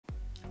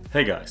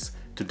Hey guys,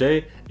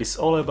 today is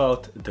all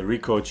about the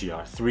Ricoh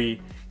GR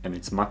III and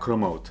its macro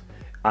mode.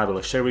 I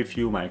will share with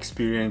you my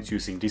experience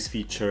using this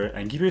feature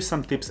and give you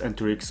some tips and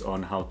tricks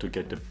on how to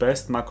get the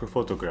best macro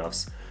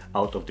photographs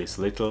out of this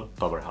little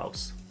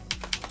powerhouse.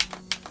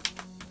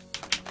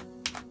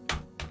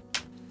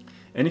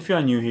 And if you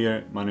are new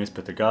here, my name is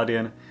Petr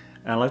Gardian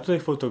and I like to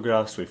take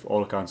photographs with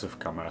all kinds of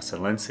cameras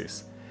and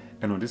lenses.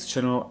 And on this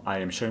channel I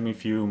am sharing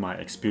with you my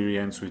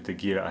experience with the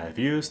gear I have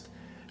used,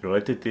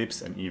 related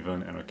tips and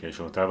even an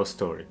occasional travel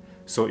story.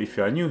 So if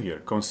you are new here,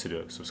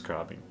 consider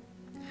subscribing.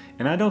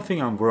 And I don't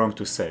think I'm wrong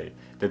to say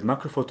that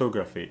macro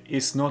photography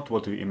is not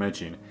what you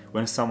imagine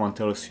when someone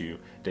tells you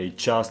they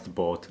just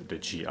bought the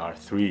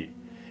GR3.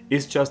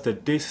 It's just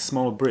that this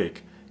small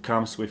brick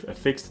comes with a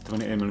fixed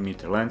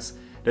 20mm lens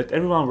that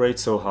everyone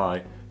rates so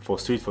high for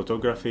street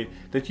photography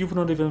that you would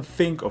not even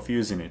think of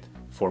using it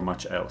for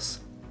much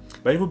else.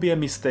 But it would be a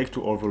mistake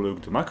to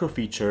overlook the macro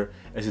feature,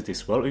 as it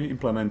is well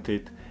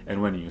implemented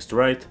and when used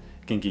right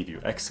can give you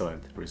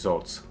excellent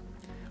results.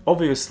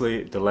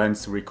 Obviously the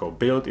lens Ricoh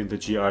built in the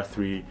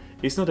GR3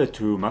 is not a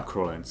true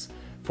macro lens.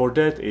 For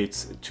that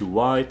it's too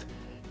wide.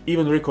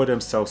 Even Ricoh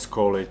themselves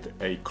call it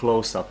a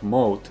close-up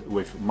mode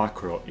with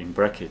macro in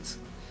brackets.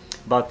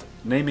 But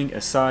naming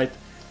aside,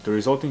 the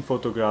resulting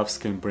photographs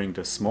can bring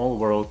the small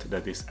world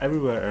that is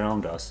everywhere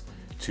around us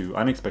to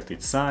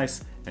unexpected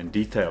size and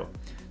detail.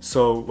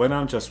 So when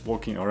I'm just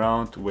walking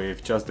around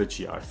with just the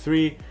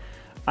GR3,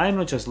 I'm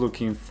not just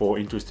looking for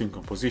interesting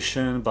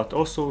composition, but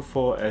also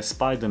for a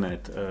spider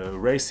net,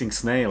 racing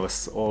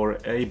snails or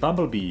a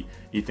bumblebee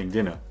eating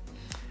dinner.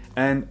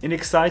 And it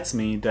excites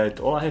me that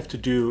all I have to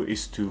do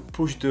is to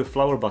push the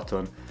flower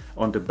button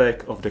on the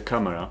back of the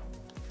camera,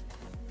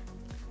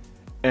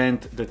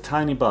 and the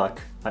tiny bug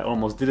I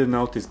almost didn't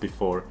notice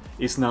before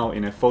is now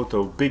in a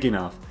photo big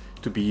enough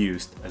to be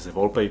used as a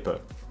wallpaper.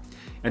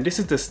 And this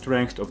is the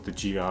strength of the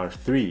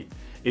GR3.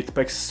 It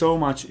packs so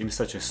much in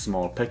such a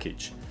small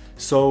package.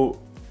 So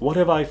what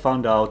have I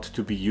found out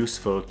to be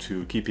useful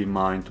to keep in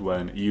mind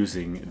when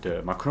using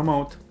the macro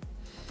mode?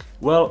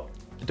 Well,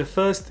 the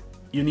first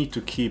you need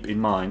to keep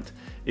in mind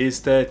is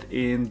that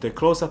in the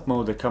close-up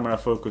mode the camera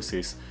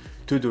focuses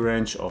to the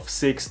range of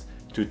 6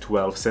 to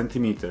 12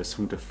 centimeters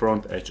from the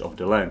front edge of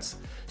the lens.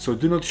 So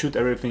do not shoot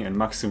everything at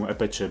maximum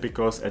aperture,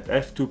 because at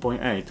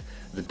f2.8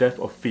 the depth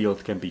of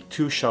field can be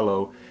too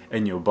shallow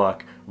and your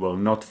bug will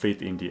not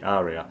fit in the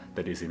area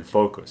that is in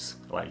focus,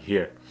 like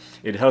here.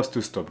 It helps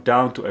to stop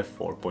down to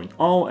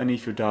f4.0, and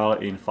if you dial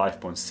in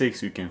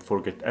 5.6 you can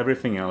forget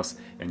everything else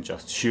and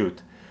just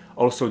shoot.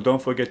 Also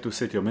don't forget to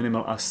set your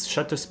minimal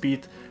shutter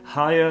speed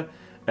higher,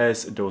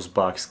 as those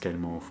bugs can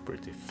move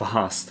pretty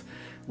fast.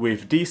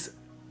 With these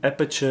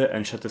aperture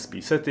and shutter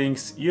speed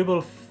settings you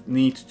will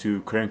need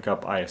to crank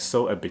up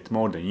ISO a bit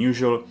more than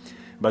usual,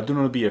 but do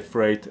not be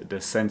afraid,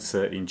 the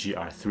sensor in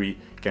GR3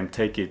 can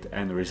take it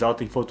and the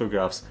resulting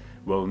photographs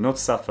will not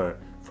suffer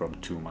from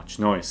too much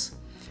noise.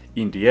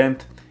 In the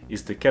end,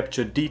 it's the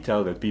captured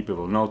detail that people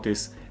will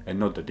notice and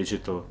not the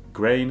digital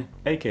grain,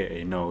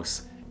 aka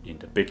nose, in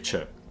the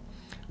picture.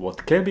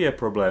 What can be a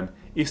problem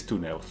is to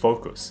nail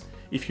focus.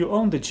 If you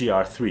own the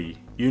GR3,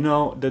 you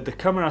know that the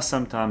camera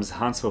sometimes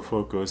hunts for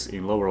focus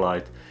in lower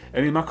light,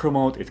 and in macro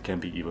mode it can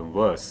be even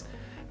worse.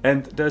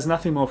 And there's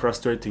nothing more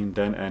frustrating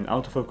than an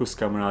autofocus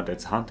camera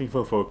that's hunting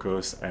for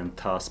focus and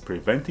thus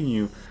preventing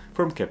you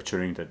from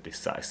capturing that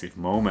decisive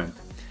moment.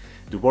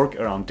 The work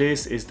around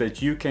this is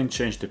that you can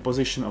change the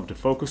position of the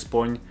focus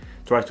point,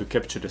 try to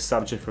capture the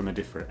subject from a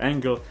different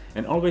angle,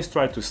 and always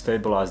try to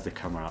stabilize the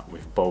camera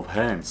with both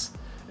hands,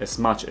 as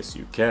much as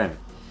you can.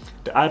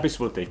 The IBIS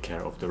will take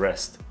care of the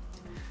rest.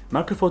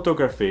 Macro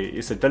photography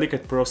is a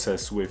delicate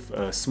process with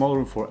a small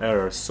room for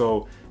error,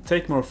 so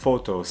take more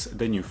photos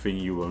than you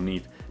think you will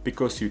need,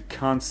 because you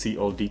can't see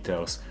all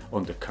details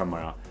on the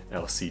camera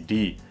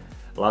LCD.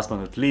 Last but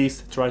not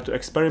least, try to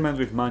experiment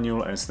with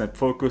manual and snap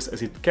focus,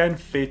 as it can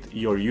fit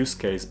your use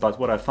case, but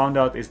what I found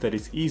out is that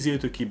it's easier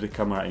to keep the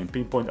camera in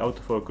pinpoint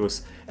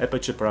autofocus,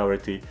 aperture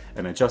priority,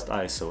 and adjust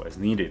ISO as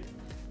needed.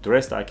 The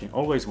rest I can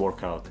always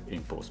work out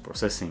in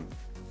post-processing.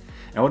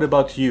 And what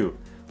about you?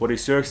 What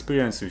is your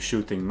experience with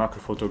shooting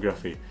macro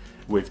photography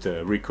with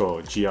the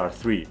Ricoh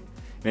GR3?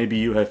 Maybe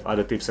you have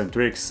other tips and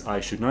tricks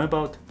I should know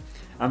about?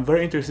 I'm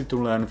very interested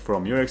to learn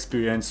from your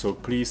experience, so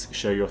please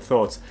share your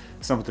thoughts.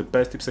 Some of the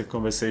best tips and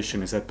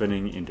conversation is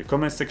happening in the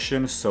comment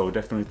section, so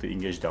definitely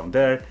engage down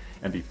there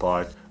and be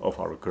part of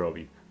our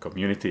growing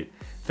community.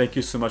 Thank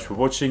you so much for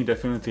watching.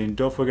 Definitely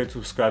don't forget to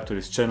subscribe to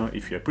this channel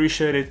if you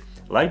appreciate it.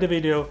 Like the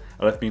video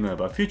and let me know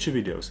about future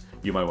videos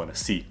you might want to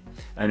see.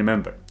 And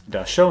remember,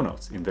 there are show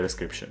notes in the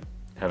description.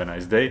 Have a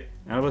nice day,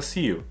 and I will see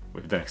you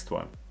with the next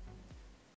one.